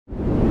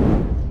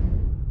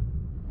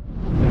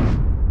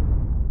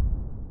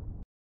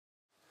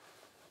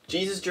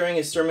Jesus, during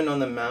his Sermon on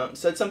the Mount,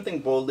 said something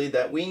boldly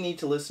that we need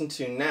to listen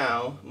to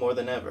now more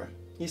than ever.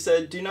 He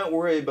said, "Do not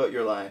worry about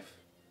your life,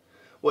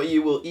 what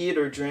you will eat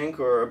or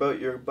drink, or about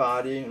your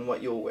body and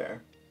what you will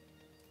wear.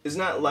 Is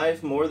not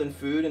life more than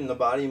food and the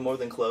body more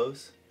than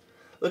clothes?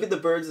 Look at the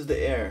birds of the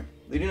air.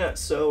 They do not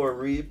sow or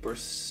reap or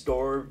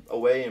store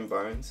away in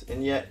barns,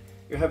 and yet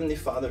your heavenly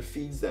Father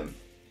feeds them.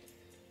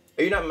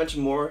 Are you not much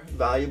more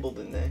valuable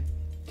than they?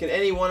 Can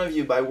any one of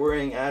you, by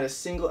worrying, add a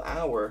single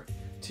hour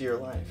to your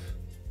life?"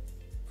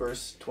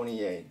 Verse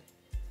 28.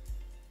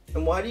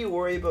 And why do you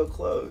worry about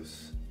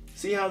clothes?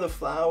 See how the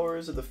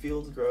flowers of the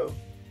fields grow?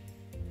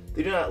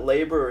 They do not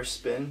labor or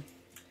spin.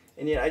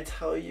 And yet I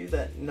tell you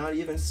that not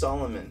even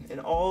Solomon, in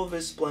all of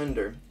his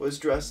splendor, was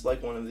dressed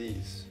like one of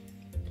these.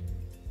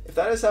 If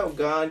that is how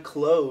God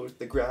clothed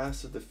the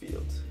grass of the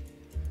fields,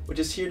 which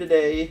is here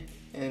today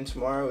and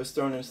tomorrow is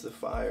thrown into the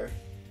fire,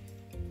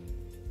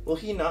 will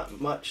he not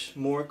much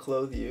more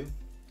clothe you?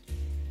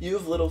 You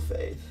of little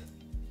faith.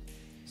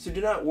 So do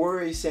not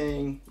worry,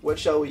 saying, "What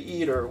shall we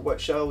eat?" or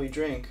 "What shall we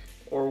drink?"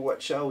 or "What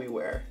shall we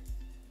wear?"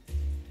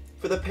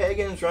 For the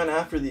pagans run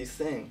after these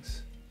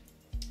things,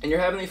 and your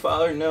heavenly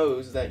Father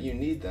knows that you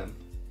need them.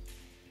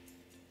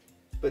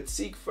 But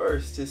seek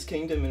first his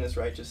kingdom and his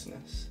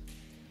righteousness,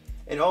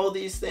 and all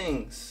these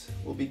things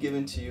will be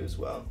given to you as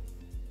well.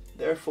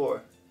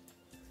 Therefore,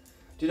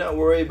 do not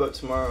worry about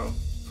tomorrow,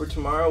 for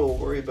tomorrow will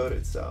worry about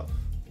itself.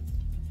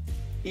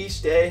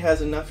 Each day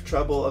has enough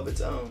trouble of its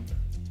own.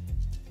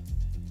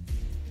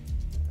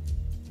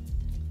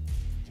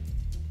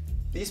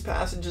 These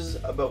passages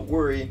about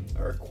worry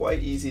are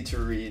quite easy to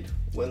read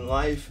when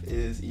life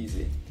is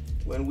easy,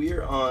 when we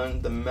are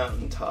on the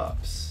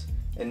mountaintops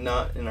and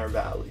not in our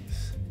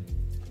valleys.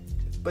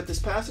 But this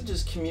passage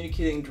is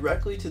communicating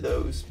directly to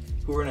those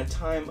who are in a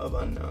time of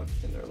unknown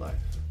in their life.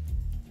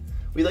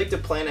 We like to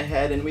plan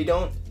ahead, and we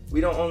don't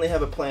only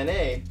have a plan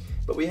A,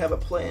 but we have a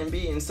plan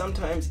B and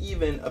sometimes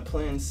even a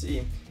plan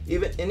C.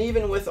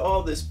 Even with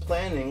all this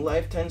planning,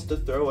 life tends to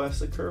throw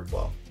us a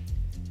curveball.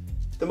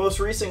 The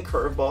most recent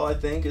curveball, I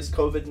think, is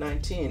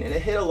COVID-19, and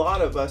it hit a lot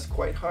of us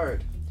quite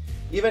hard.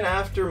 Even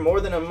after more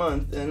than a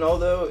month, and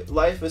although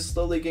life is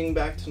slowly getting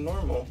back to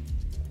normal,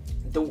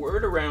 the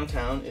word around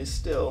town is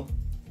still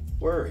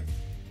worry.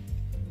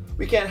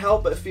 We can't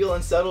help but feel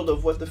unsettled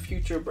of what the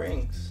future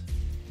brings.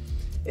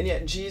 And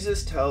yet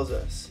Jesus tells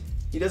us,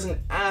 he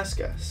doesn't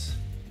ask us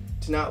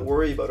to not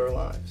worry about our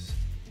lives,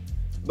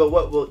 about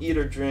what we'll eat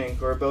or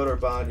drink, or about our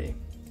body.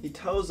 He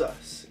tells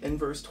us in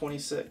verse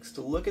 26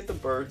 to look at the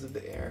birds of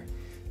the air.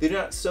 They do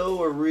not sow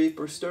or reap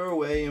or store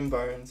away in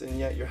barns, and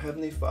yet your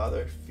heavenly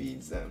Father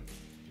feeds them.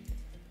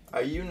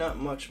 Are you not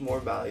much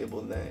more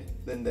valuable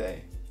than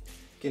they?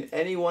 Can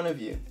any one of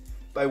you,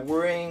 by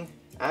worrying,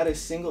 add a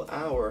single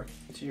hour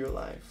to your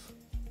life?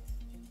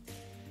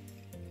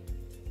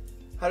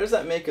 How does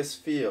that make us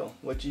feel,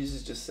 what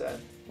Jesus just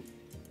said?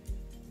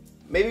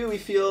 Maybe we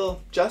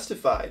feel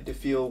justified to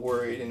feel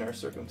worried in our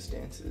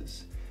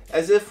circumstances,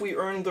 as if we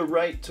earned the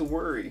right to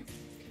worry.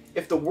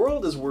 If the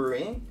world is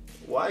worrying,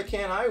 why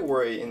can't I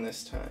worry in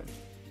this time?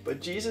 But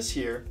Jesus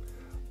here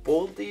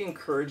boldly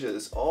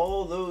encourages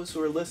all those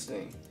who are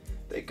listening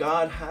that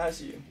God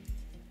has you,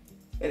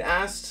 and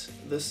asks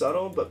the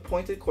subtle but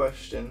pointed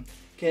question,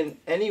 can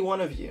any one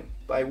of you,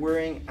 by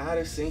worrying, add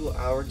a single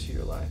hour to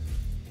your life?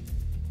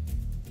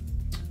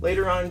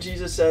 Later on,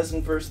 Jesus says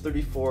in verse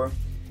 34,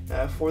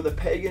 "For the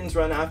pagans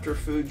run after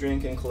food,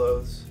 drink, and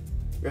clothes.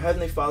 Your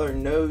heavenly Father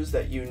knows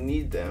that you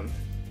need them."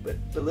 But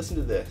listen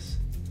to this.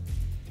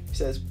 He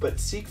says, "But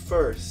seek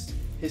first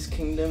his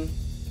kingdom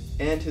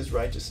and his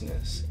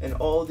righteousness, and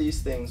all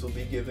these things will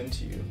be given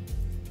to you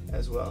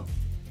as well.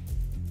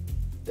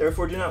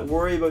 Therefore do not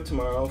worry about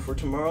tomorrow, for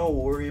tomorrow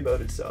will worry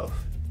about itself.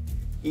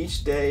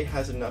 Each day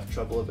has enough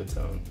trouble of its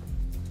own."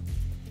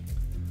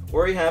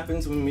 Worry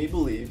happens when we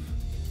believe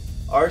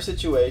our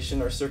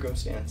situation or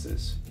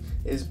circumstances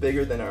is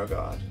bigger than our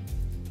God.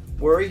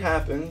 Worry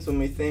happens when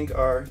we think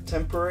our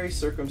temporary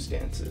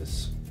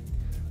circumstances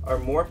are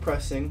more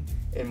pressing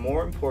and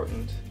more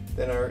important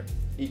than our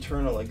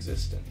eternal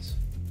existence.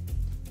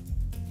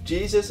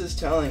 Jesus is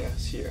telling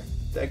us here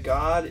that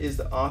God is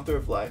the author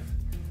of life,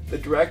 the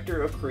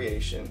director of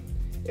creation.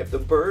 If the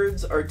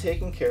birds are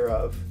taken care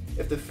of,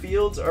 if the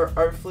fields are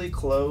artfully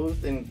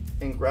clothed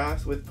in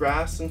grass with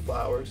grass and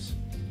flowers,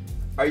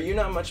 are you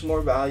not much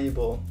more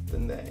valuable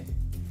than they?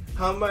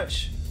 How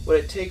much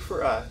would it take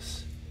for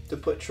us to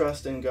put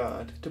trust in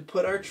God, to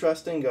put our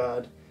trust in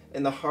God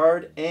in the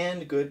hard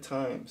and good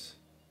times?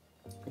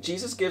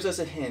 Jesus gives us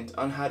a hint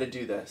on how to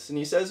do this, and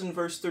he says in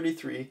verse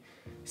 33,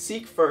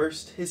 "Seek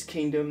first his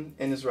kingdom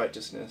and his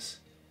righteousness,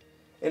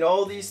 and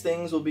all these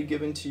things will be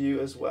given to you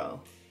as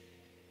well."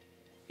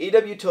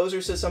 A.W.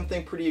 Tozer says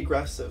something pretty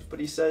aggressive, but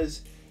he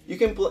says, you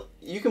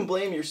can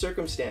blame your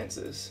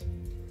circumstances,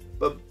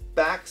 but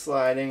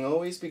backsliding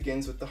always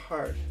begins with the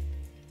heart.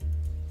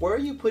 Where are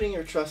you putting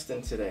your trust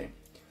in today?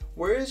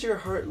 Where is your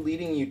heart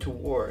leading you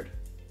toward?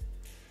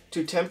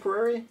 To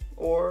temporary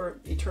or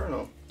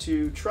eternal?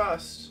 To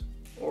trust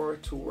or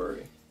to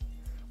worry?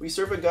 We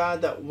serve a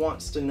God that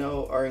wants to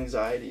know our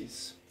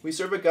anxieties, We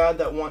serve a God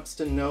that wants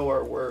to know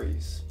our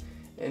worries.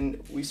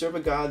 And we serve a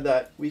God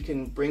that we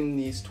can bring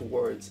these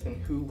towards,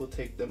 and who will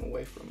take them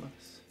away from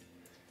us?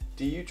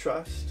 Do you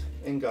trust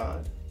in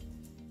God?